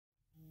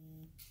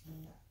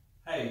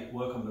Hey,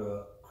 welcome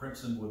to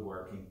Crimson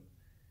Woodworking,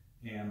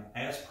 and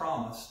as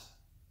promised,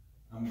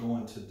 I'm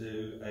going to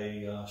do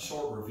a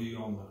short review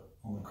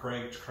on the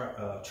Kreg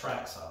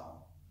Track Saw.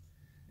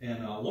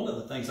 And one of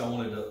the things I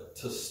wanted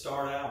to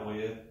start out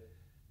with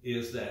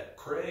is that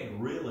Kreg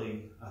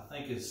really, I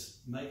think, is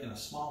making a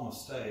small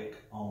mistake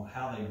on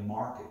how they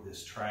market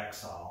this track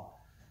saw,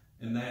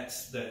 and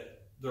that's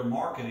that they're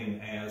marketing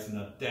as an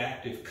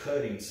adaptive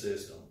cutting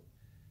system.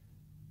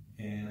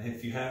 And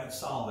if you haven't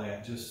saw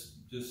that, just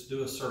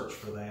do a search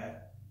for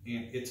that.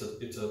 And it's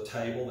a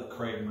table that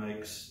Kreg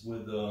makes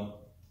with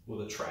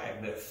a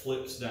track that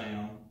flips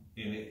down,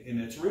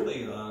 and it's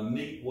really a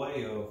neat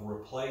way of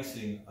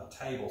replacing a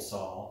table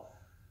saw.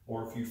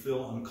 Or if you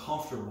feel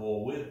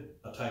uncomfortable with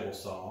a table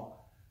saw,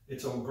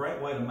 it's a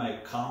great way to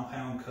make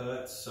compound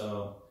cuts,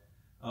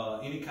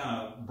 any kind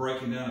of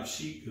breaking down of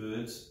sheet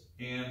goods,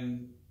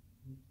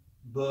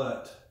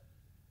 but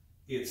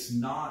it's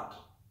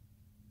not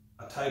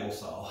a table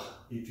saw.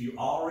 If you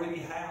already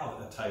have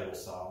a table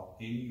saw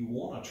and you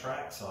want a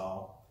track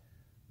saw,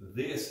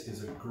 this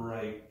is a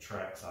great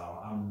track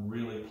saw. I'm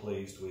really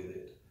pleased with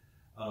it.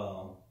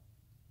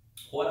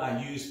 What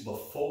I used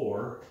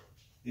before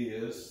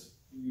is,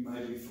 you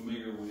may be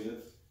familiar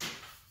with,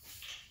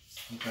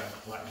 okay,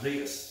 like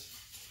this,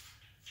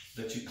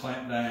 that you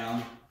clamp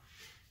down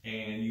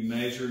and you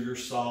measure your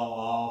saw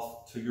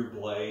off to your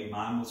blade.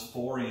 Mine was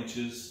 4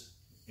 inches.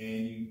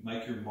 And you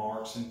make your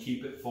marks and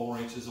keep it 4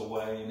 inches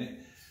away.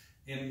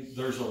 And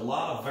there's a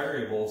lot of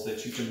variables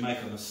that you can make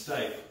a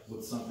mistake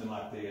with something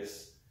like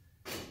this.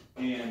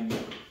 And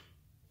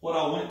what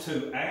I went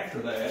to after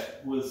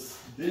that was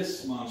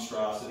this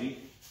monstrosity.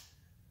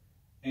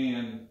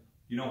 And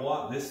you know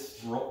what?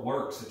 This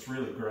works. It's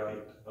really great.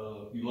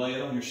 You lay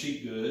it on your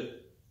sheet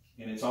good,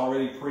 and it's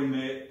already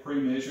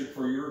pre-measured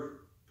for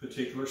your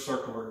particular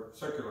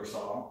circular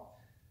saw.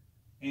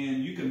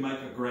 And you can make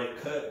a great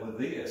cut with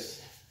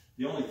this.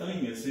 The only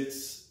thing is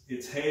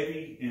it's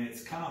heavy and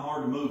it's kind of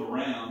hard to move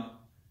around,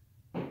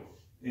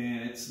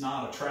 and it's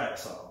not a track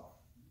saw.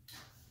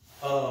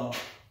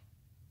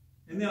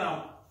 And then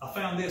I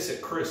found this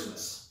at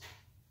Christmas,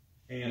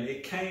 and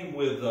it came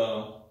with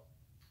the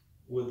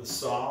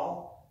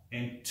saw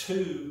and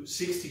 2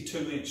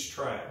 62-inch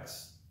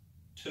tracks,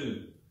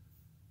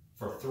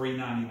 for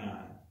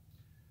 $3.99.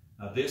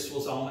 Now this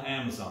was on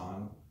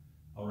Amazon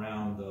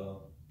around the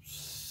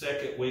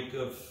second week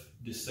of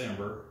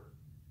December.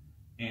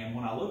 And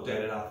when I looked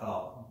at it, I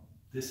thought,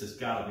 this has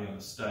got to be a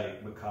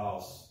mistake,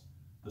 because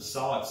the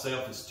saw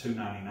itself is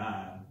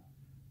 $2.99,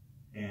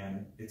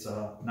 and it's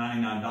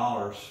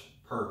 $99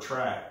 per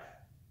track.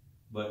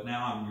 But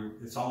now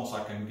it's almost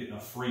like I'm getting a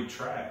free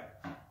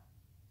track.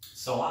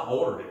 So I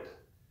ordered it,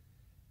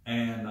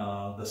 and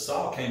the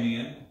saw came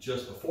in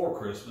just before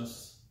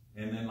Christmas,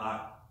 and then like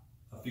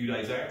a few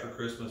days after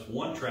Christmas,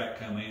 one track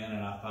came in,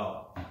 and I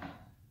thought,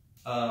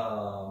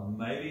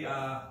 maybe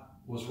I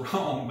was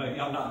wrong, maybe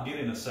I'm not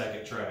getting a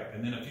second track.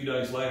 And then a few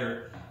days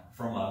later,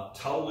 from a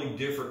totally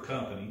different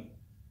company,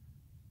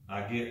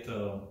 I get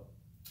the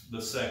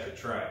second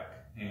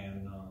track,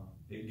 and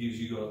it gives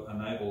you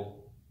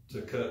able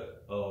to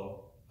cut a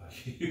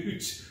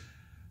huge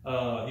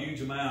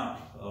amount,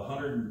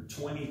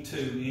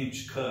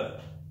 122-inch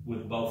cut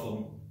with both of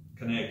them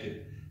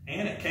connected.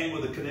 And it came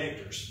with the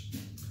connectors.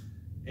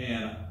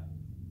 And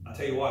I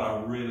tell you what,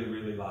 I really,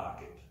 really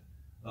like it.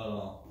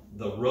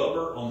 The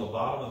rubber on the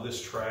bottom of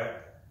this track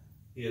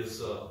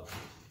is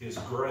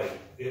great.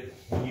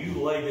 When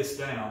you lay this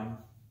down,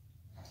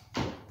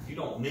 you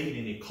don't need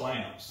any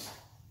clamps.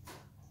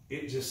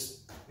 It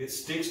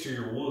sticks to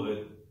your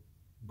wood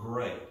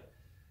great.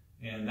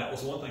 And that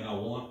was one thing I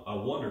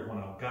wondered when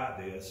I got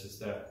this, is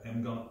that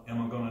am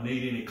I gonna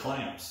need any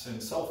clamps?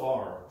 And so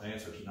far, the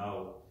answer is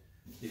no.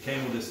 It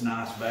came with this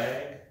nice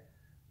bag.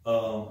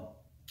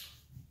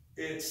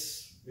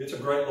 It's a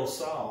great little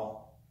saw.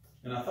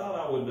 And I thought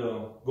I would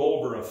go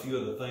over a few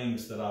of the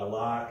things that I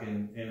like,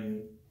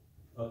 and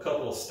a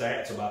couple of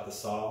stats about the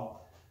saw.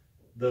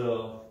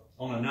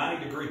 On a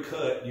 90-degree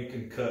cut, you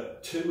can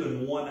cut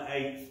 2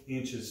 1/8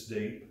 inches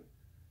deep.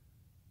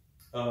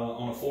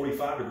 On a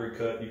 45-degree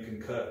cut, you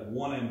can cut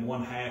 1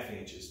 1/2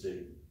 inches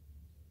deep.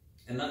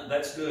 And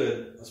that's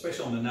good,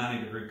 especially on the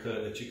 90-degree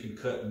cut, that you can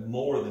cut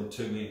more than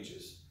 2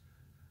 inches.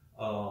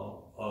 A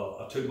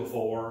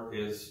 2x4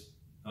 is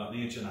 1.5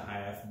 inches,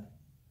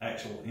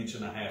 actual 1.5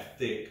 inches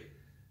thick.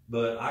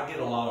 But I get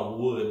a lot of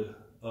wood,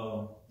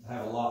 I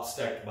have a lot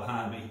stacked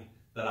behind me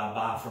that I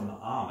buy from the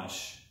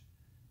Amish,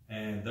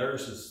 and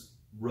theirs is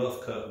rough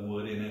cut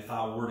wood, and if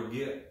I were to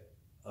get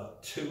a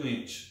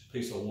 2-inch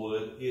piece of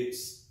wood,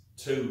 it's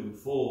 2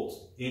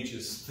 full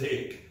inches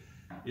thick.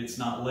 It's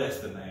not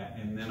less than that,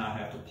 and then I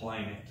have to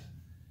plane it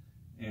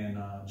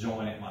and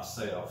join it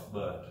myself.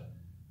 But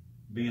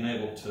being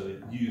able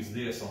to use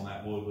this on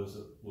that wood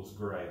was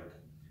great.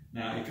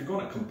 Now, if you're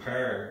going to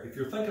compare, if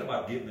you're thinking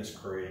about getting this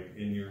Kreg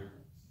and you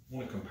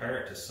want to compare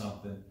it to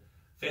something,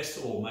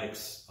 Festool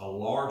makes a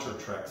larger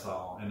track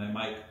saw, and they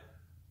make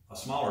a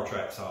smaller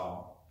track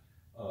saw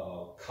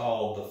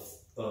called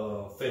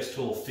the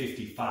Festool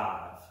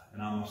 55,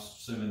 and I'm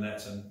assuming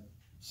that's an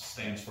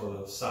stands for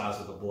the size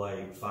of the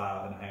blade,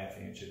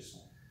 5.5 inches.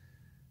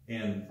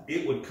 And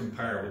it would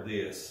compare with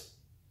this.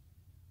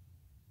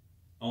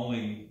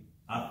 Only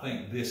I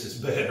think this is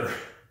better.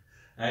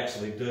 I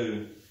actually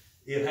do.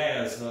 It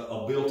has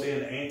a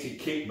built-in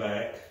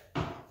anti-kickback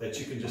that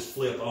you can just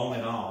flip on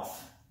and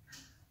off.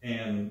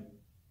 And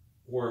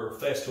where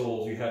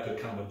Festools, you have to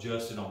kind of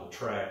adjust it on the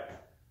track.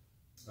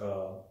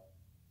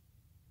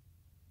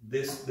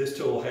 This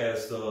tool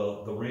has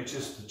the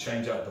wrenches to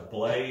change out the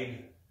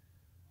blade,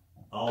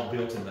 all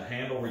built in the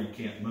handle where you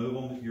can't move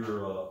them.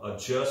 Your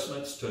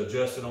adjustments to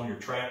adjust it on your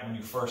track when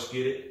you first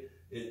get it,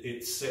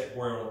 it's set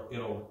where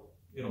it'll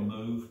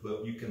move,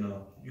 but you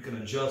can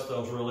adjust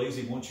those real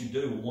easy. Once you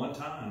do one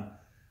time,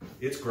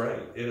 it's great.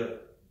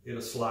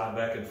 It'll slide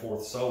back and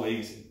forth so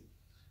easy.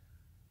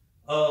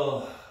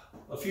 A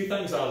few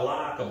things I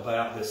like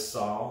about this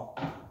saw.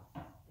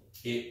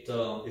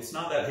 It's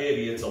not that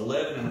heavy. It's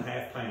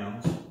 11.5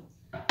 pounds.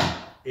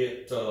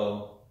 It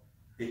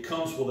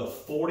comes with a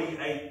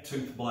 48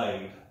 tooth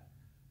blade.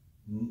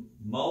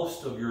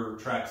 Most of your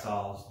track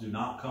saws do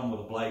not come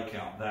with a blade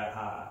count that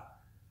high.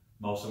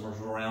 Most of them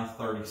are around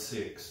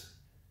 36.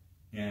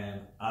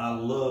 And I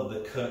love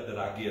the cut that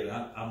I get.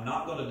 I'm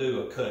not going to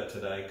do a cut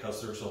today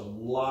because there's a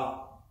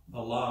lot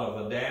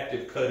of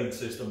adaptive cutting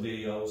system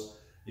videos.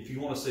 If you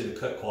want to see the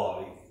cut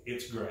quality,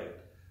 it's great.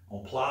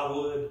 On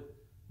plywood,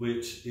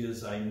 which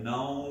is a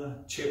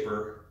known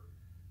chipper,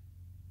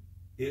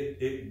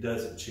 it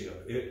doesn't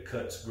chip. It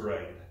cuts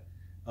great.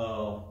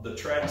 The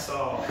track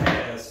saw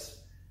has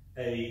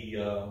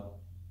a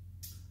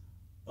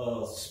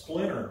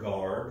splinter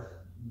guard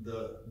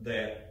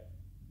that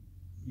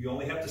you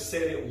only have to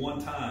set it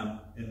one time,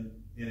 and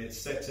it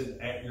sets it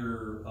at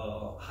your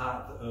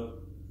height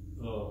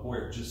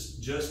where it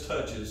just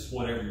touches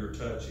whatever you're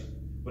touching,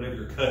 whatever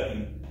you're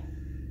cutting,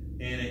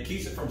 and it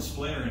keeps it from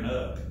splintering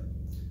up.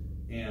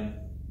 And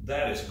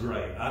that is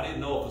great. I didn't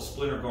know if a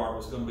splinter guard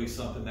was going to be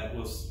something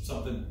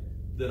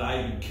that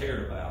I even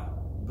cared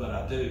about, but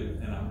I do,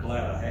 and I'm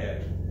glad I had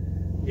it.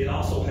 It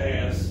also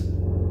has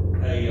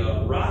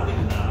a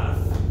riving knife.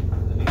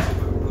 Let me see if I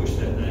can push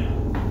that down.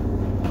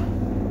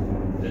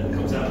 That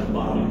comes out of the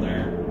bottom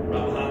there,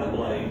 right behind the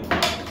blade,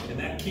 and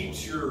that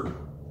keeps your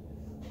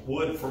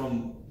wood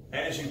from,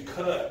 as you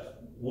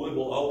cut, wood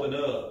will open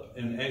up,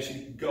 and as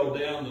you go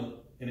down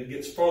and it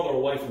gets further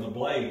away from the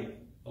blade,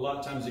 a lot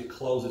of times it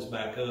closes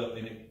back up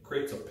and it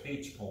creates a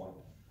pinch point,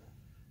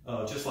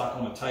 just like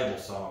on a table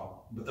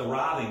saw. But the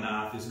riving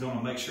knife is going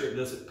to make sure it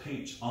doesn't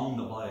pinch on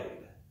the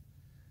blade.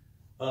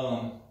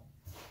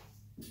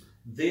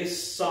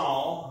 This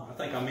saw, I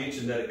think I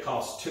mentioned that it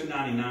costs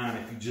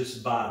 $2.99 if you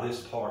just buy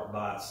this part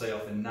by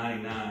itself, and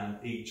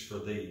 $99 each for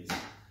these.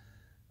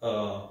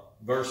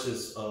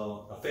 Versus a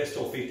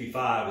Festool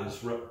 55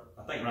 is,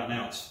 I think right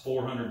now it's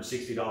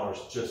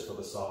 $460 just for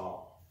the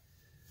saw.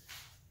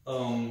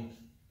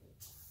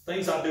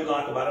 Things I do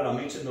like about it, I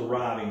mentioned the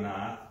riving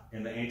knife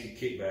and the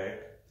anti-kickback.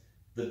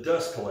 The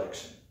dust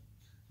collection.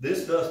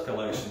 This dust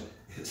collection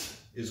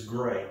is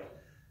great.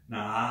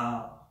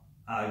 Now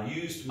I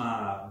used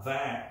my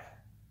vac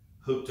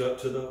hooked up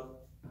to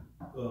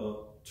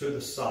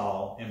the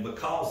saw, and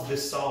because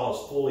this saw is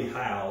fully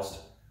housed,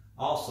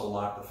 also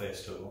like the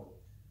Festool,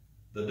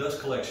 the dust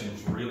collection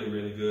is really,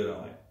 really good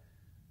on it.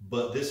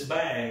 But this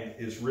bag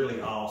is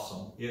really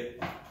awesome. It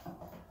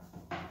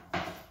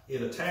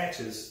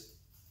attaches,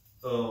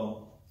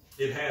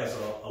 it has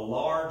a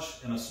large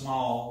and a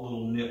small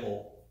little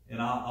nipple,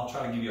 and I'll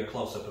try to give you a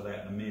close-up of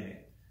that in a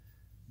minute.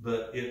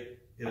 But it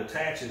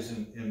attaches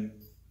in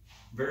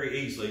very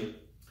easily,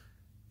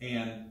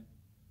 and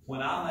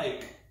when I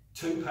make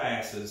 2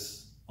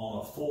 passes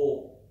on a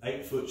full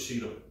 8-foot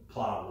sheet of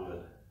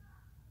plywood,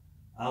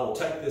 I will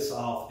take this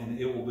off and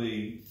it will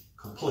be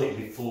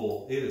completely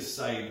full. It has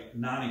saved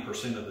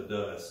 90% of the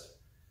dust,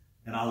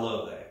 and I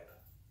love that.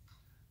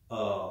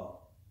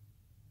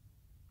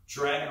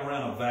 Dragging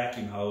around a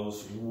vacuum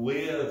hose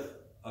with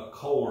a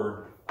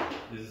cord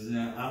is,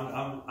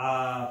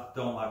 I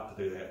don't like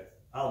to do that.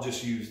 I'll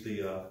just use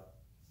the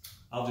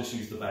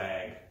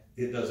bag.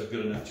 It does a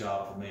good enough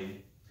job for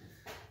me.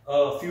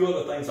 A few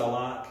other things I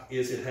like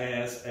is it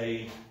has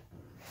a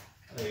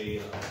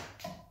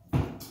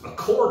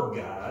cord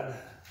guide,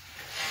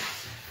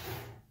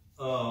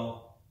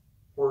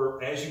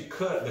 where as you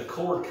cut, the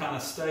cord kind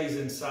of stays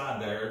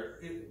inside there.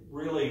 It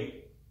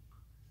really,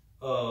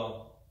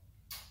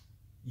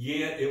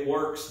 yeah, it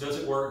works. Does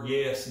it work?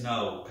 Yes,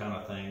 no, kind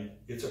of thing.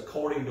 It's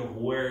according to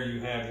where you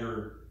have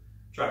your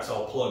track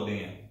saw plugged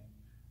in.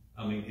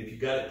 I mean, if you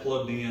got it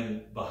plugged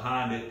in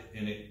behind it,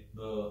 and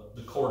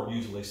the cord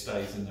usually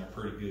stays in there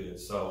pretty good.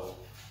 So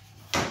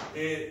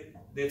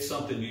it's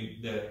something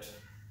that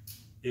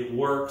it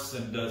works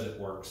and doesn't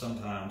work.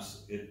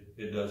 Sometimes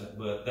it doesn't,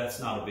 but that's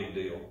not a big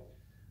deal.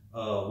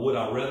 Would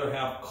I rather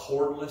have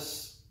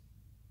cordless?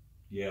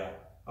 Yeah,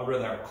 I'd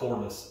rather have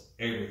cordless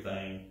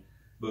everything.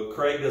 But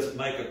Kreg doesn't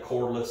make a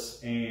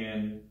cordless,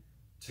 and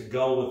to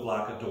go with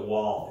like a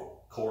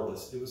DeWalt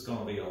cordless, it was going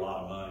to be a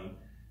lot of money.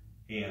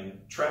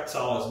 And track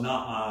saw is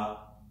not my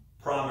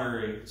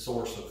primary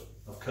source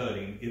of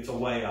cutting. It's a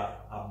way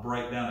I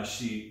break down a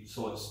sheet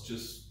so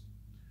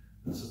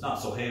it's not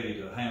so heavy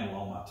to handle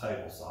on my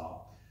table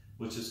saw,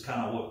 which is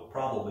kind of what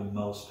probably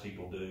most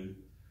people do.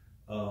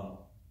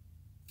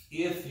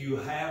 If you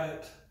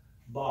haven't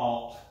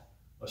bought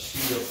a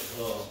sheet of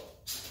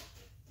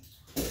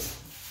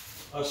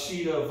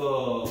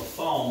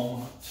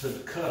foam to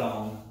cut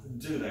on,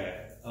 do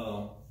that.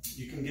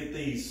 You can get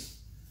these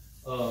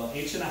 1.5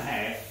 inches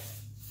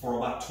for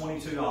about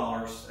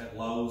 $22 at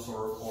Lowe's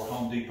or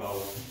Home Depot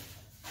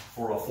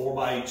for a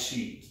 4x8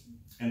 sheet.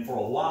 And for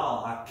a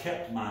while, I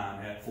kept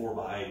mine at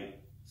 4x8,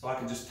 so I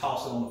could just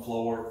toss it on the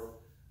floor,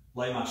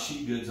 lay my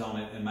sheet goods on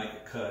it, and make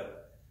a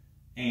cut.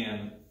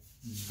 And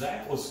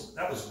that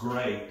was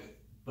great,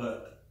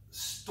 but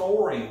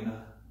storing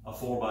a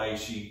 4x8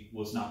 sheet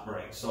was not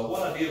great. So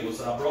what I did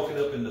was I broke it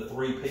up into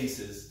 3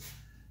 pieces,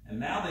 and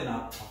now then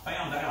I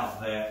found out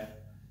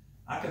that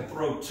I can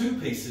throw 2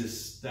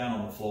 pieces down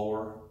on the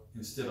floor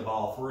instead of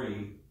all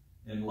 3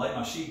 and lay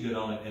my sheet good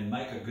on it and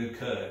make a good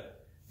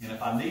cut. And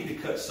if I need to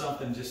cut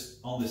something just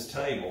on this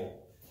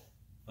table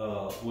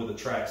with a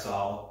track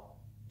saw,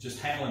 just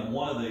handling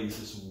one of these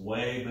is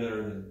way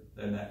better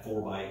than that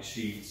 4x8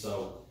 sheet.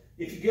 So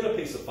if you get a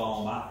piece of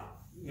foam,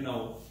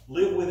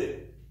 live with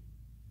it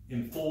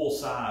in full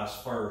size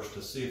first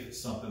to see if it's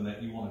something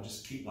that you want to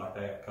just keep like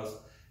that. Because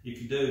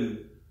if you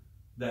do,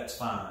 that's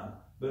fine.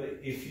 But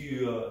if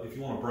you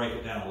want to break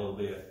it down a little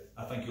bit,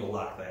 I think you'll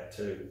like that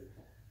too.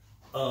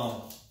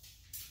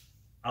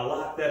 I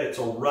like that it's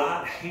a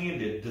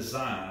right-handed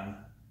design.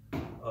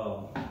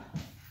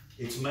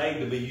 It's made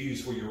to be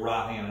used where you're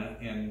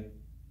right-handed, and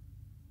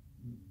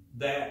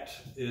that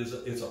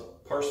is a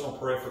personal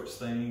preference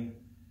thing,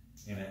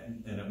 and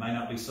it may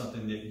not be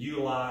something that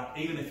you like.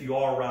 Even if you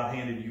are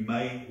right-handed, you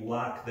may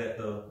like that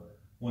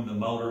when the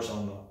motor's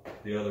on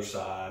the other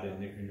side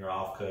and you're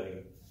off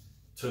cutting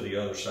to the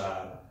other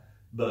side.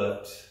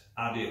 But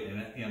I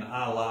didn't, and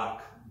I like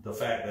the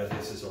fact that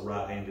this is a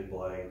right-handed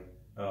blade,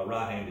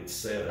 right-handed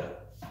setup.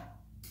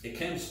 It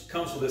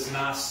comes with this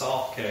nice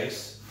soft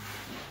case.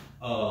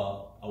 A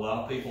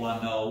lot of people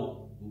I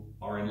know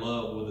are in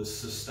love with the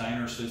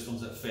sustainer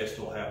systems at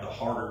Festool, have the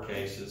harder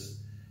cases.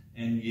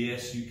 And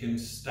yes, you can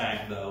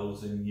stack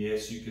those, and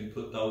yes, you can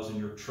put those in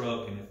your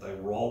truck, and if they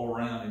roll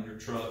around in your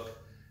truck,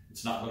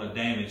 it's not going to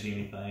damage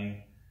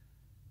anything.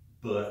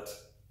 But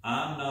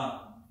I'm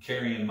not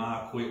carrying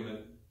my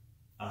equipment.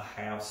 I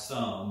have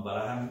some, but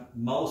I'm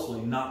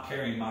mostly not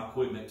carrying my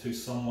equipment to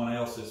someone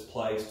else's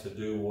place to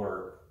do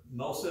work.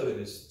 Most of it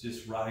is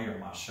just right here in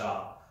my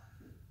shop.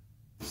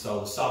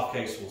 So the soft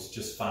case was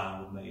just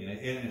fine with me.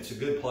 And it's a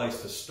good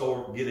place to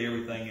get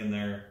everything in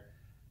there,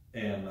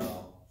 and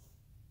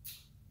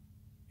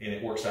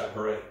it works out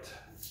great.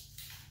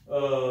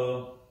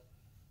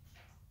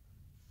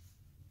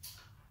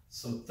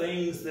 Some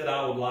things that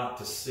I would like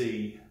to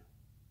see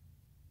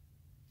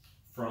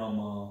from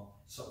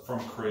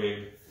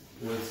Kreg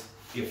was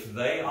if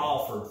they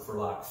offered for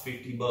like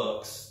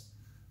 $50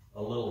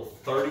 a little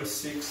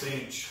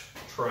 36-inch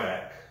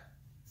track,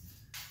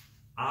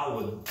 I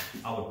would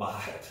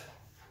buy it,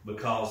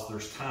 because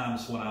there's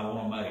times when I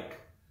want to make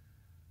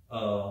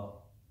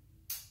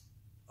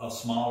a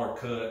smaller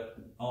cut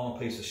on a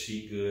piece of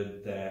sheet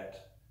good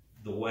that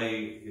the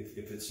way, if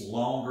it's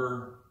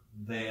longer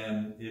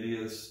than it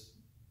is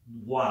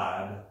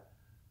wide,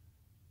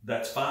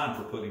 that's fine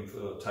for putting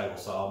through a table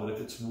saw. But if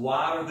it's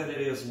wider than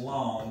it is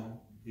long,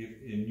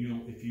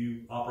 if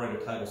you operate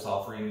a table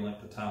saw for any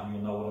length of time,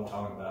 you'll know what I'm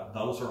talking about.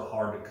 Those are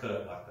hard to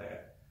cut like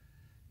that.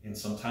 And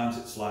sometimes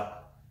it's like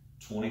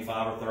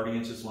 25 or 30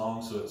 inches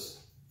long, so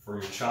it's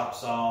for your chop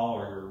saw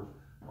or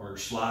your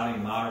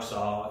sliding miter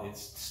saw,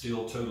 it's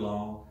still too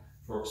long.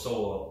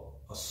 So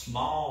a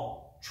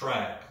small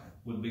track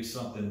would be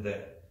something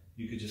that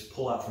you could just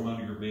pull out from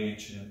under your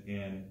bench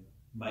and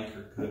make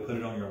your cut, put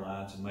it on your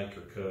lines and make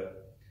your cut.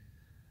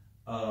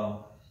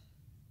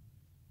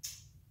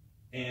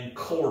 And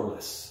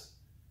cordless.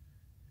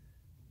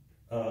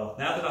 Now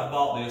that I've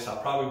bought this, I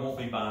probably won't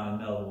be buying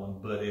another one,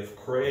 but if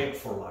Kreg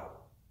for like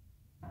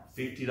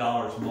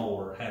 $50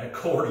 more had a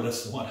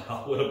cordless one,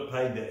 I would have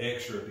paid the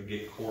extra to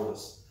get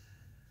cordless,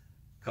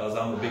 because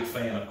I'm a big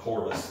fan of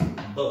cordless.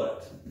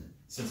 But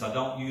since I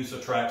don't use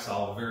a track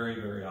saw very,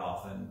 very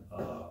often,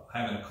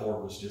 having a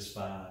cord was just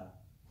fine.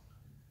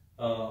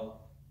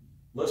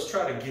 Let's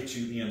try to get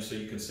you in so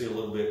you can see a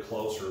little bit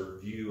closer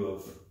view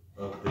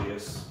of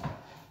this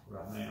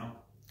right now.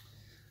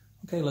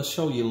 Okay, let's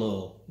show you a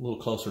little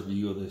closer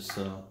view of this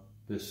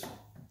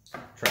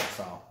track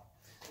saw.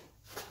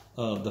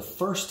 The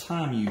first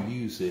time you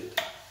use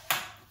it,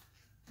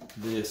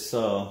 this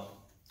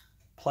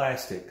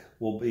plastic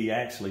will be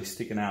actually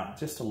sticking out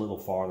just a little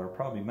farther,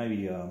 probably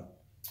maybe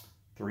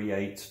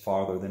 3/8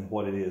 farther than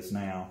what it is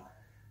now.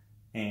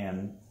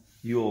 And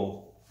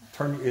you'll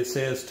turn, it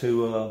says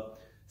to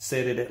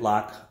set it at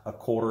like a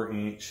 1/4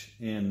 inch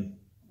and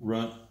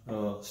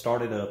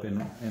start it up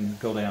and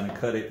go down and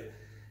cut it.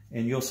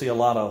 And you'll see a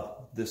lot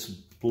of this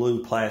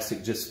blue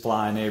plastic just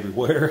flying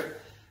everywhere.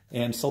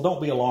 And so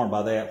don't be alarmed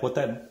by that. What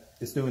that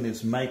is doing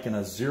is making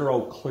a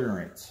zero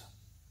clearance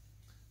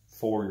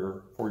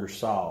for your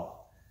saw.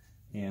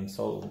 And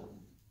so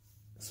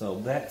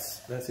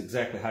that's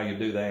exactly how you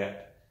do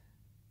that.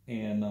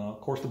 And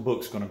of course the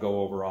book's going to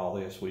go over all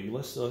this with you.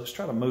 Let's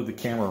try to move the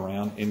camera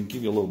around and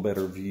give you a little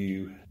better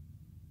view.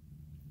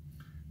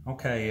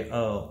 Okay,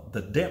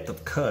 the depth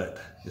of cut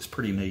is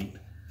pretty neat.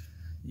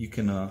 You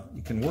can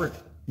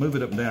move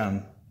it up and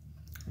down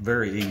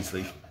very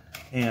easily,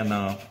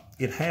 and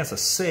it has a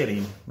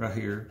setting right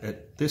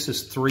here. This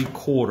is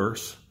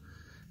 3/4,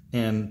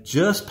 and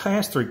just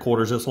past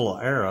 3/4, this little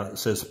arrow, it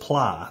says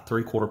ply,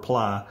 3/4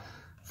 ply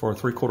for a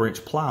 3/4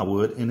 inch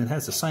plywood, and it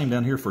has the same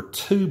down here for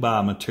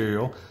 2x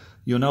material.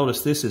 You'll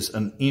notice this is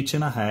 1.5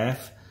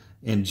 inches,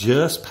 and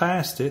just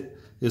past it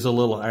is a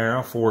little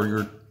arrow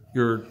for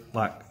your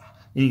like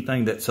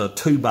anything that's a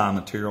 2x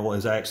material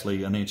is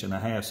actually 1.5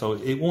 inches. So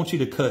it wants you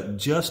to cut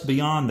just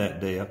beyond that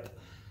depth.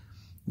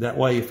 That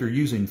way, if you're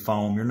using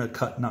foam, you're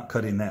not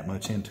cutting that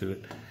much into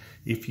it.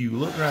 If you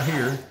look right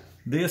here,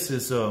 this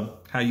is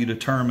how you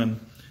determine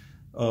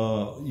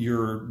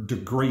your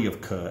degree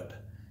of cut.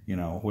 You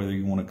know, whether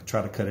you want to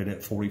try to cut it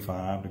at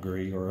 45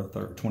 degree or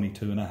a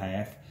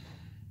 22.5.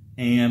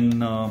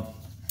 And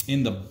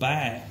in the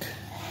back,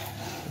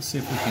 let's see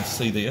if we can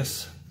see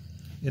this.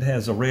 It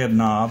has a red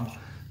knob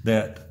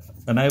that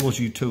enables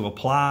you to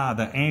apply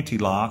the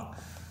anti-lock.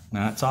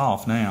 Now it's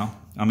off now.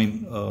 I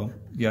mean,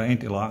 yeah,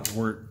 anti-lock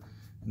where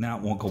now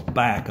it won't go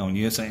back on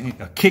you. It's a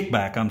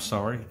kickback, I'm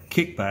sorry,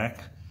 kickback.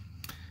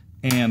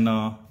 And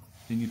then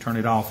you turn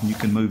it off and you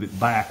can move it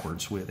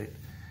backwards with it.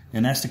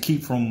 And that's to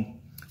keep from,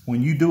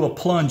 when you do a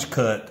plunge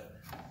cut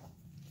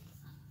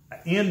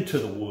into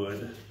the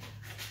wood,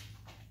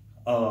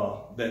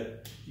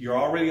 that you're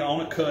already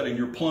on a cut and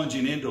you're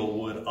plunging into a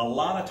wood, a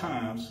lot of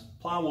times,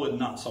 plywood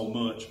not so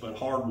much, but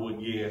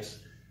hardwood, yes,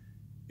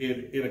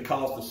 it'll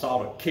cause the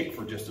saw to kick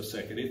for just a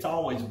second. It's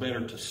always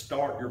better to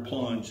start your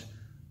plunge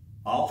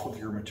off of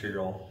your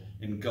material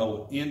and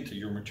go into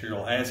your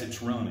material as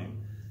it's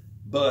running.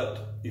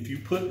 But if you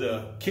put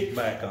the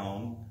kickback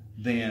on,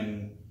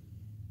 then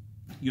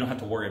you don't have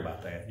to worry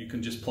about that. You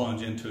can just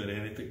plunge into it,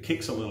 and if it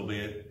kicks a little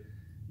bit,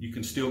 you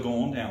can still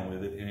go on down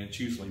with it, and it's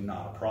usually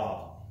not a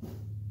problem.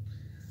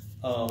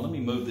 Let me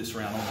move this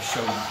around. I want to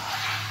show you.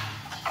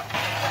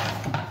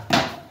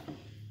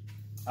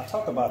 I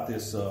talk about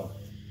this,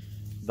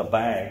 the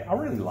bag. I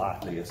really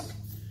like this.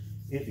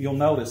 You'll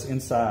notice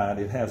inside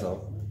it has a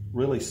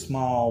really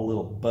small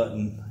little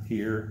button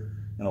here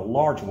and a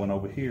large one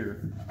over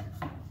here.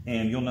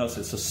 And you'll notice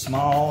it's a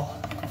small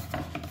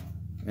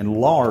and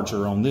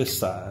larger on this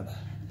side.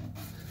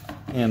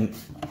 And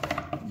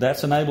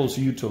that enables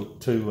you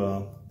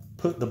to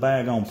put the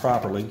bag on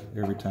properly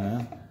every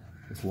time.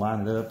 Just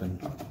line it up and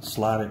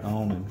slide it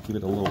on and give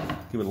it a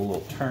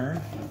little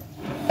turn.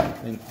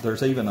 And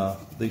there's even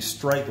these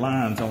straight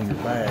lines on your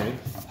bag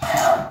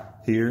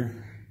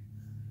here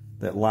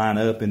that line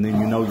up, and then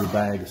you know your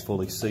bag is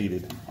fully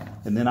seated.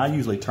 And then I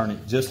usually turn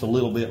it just a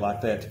little bit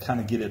like that to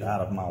kind of get it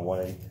out of my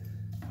way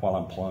while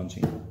I'm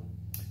plunging.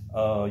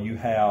 You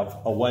have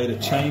a way to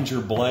change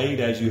your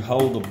blade as you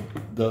hold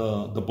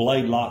the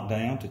blade locked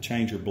down to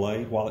change your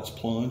blade while it's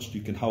plunged.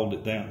 You can hold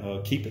it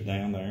down, keep it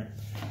down there.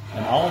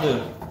 And all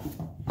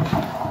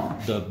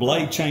the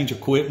blade change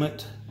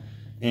equipment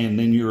and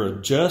then your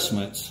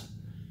adjustments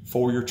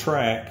for your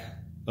track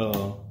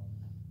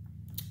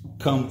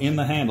come in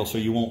the handle so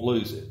you won't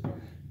lose it.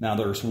 Now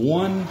there's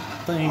one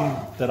thing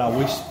that I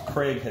wish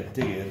Kreg had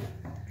did,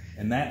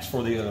 and that's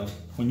for the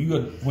when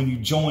you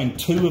join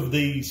two of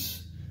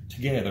these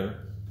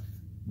together,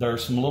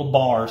 there's some little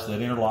bars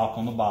that interlock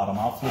on the bottom.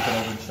 I'll flip it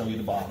over and show you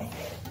the bottom.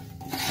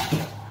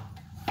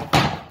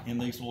 In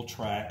these little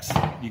tracks,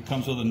 it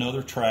comes with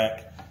another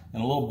track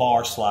and a little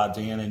bar slides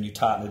in and you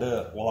tighten it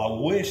up. Well,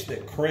 I wish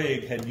that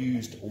Kreg had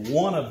used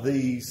one of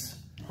these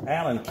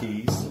Allen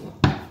keys,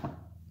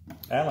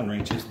 Allen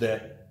wrenches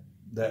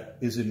that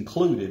is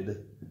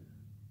included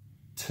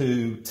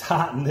to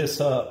tighten this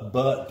up,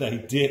 but they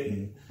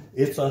didn't.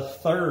 It's a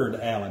third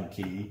Allen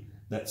key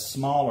that's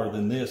smaller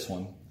than this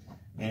one,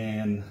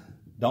 and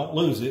don't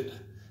lose it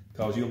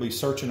because you'll be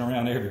searching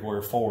around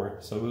everywhere for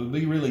it. So it would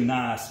be really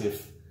nice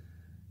if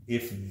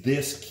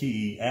this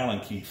key,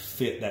 Allen key,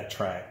 fit that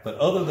track. But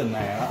other than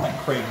that, I think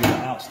Kreg did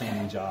an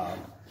outstanding job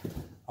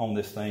on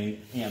this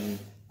thing, and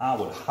I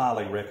would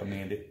highly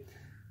recommend it.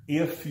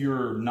 If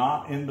you're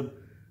not in the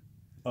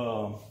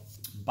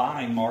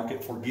buying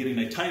market for getting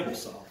a table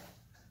saw,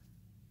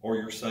 or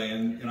you're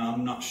saying, you know,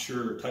 I'm not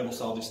sure, table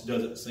saw just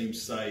doesn't seem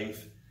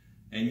safe.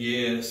 And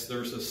yes,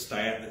 there's a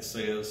stat that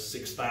says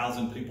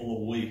 6,000 people a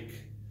week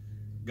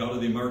go to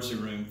the emergency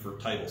room for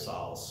table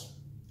saws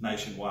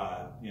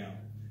nationwide. You know,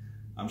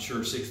 I'm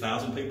sure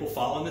 6,000 people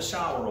fall in the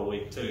shower a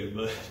week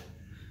too,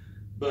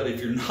 but if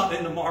you're not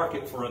in the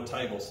market for a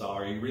table saw,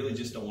 or you really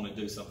just don't want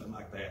to do something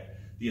like that,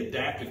 the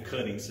adaptive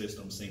cutting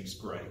system seems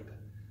great.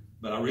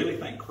 But I really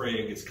think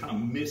Kreg is kind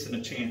of missing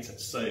a chance at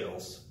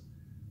sales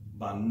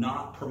by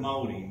not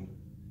promoting.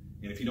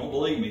 And if you don't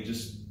believe me,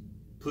 just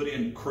put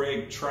in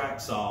Kreg Track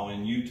Saw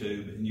in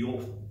YouTube, and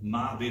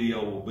my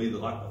video will be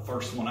like the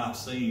first one I've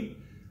seen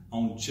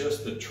on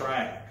just the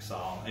track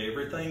saw.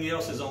 Everything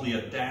else is on the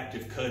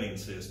adaptive cutting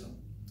system.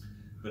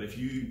 But if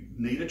you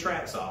need a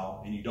track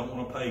saw and you don't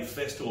want to pay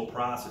festival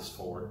prices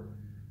for it,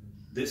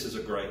 this is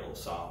a great little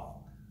saw.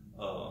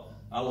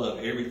 I love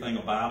everything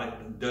about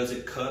it. Does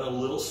it cut a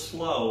little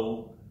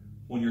slow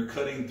when you're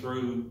cutting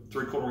through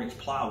 3/4 inch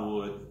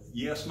plywood?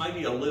 Yes,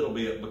 maybe a little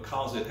bit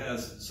because it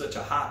has such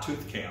a high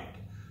tooth count,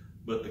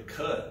 but the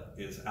cut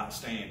is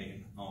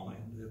outstanding on it.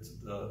 It's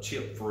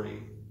chip free.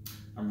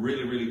 I'm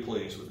really, really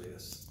pleased with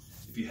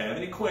this. If you have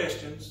any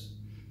questions,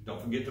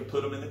 don't forget to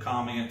put them in the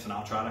comments and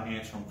I'll try to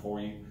answer them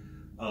for you.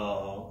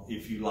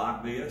 If you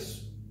like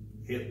this,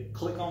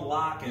 click on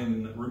like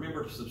and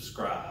remember to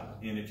subscribe.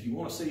 And if you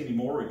want to see any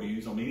more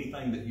reviews on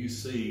anything that you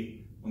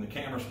see when the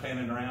camera's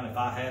panning around, if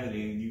I have it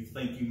and you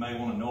think you may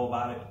want to know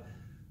about it,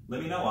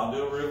 let me know. I'll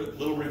do a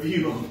little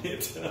review on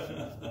it.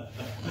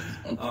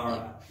 All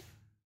right.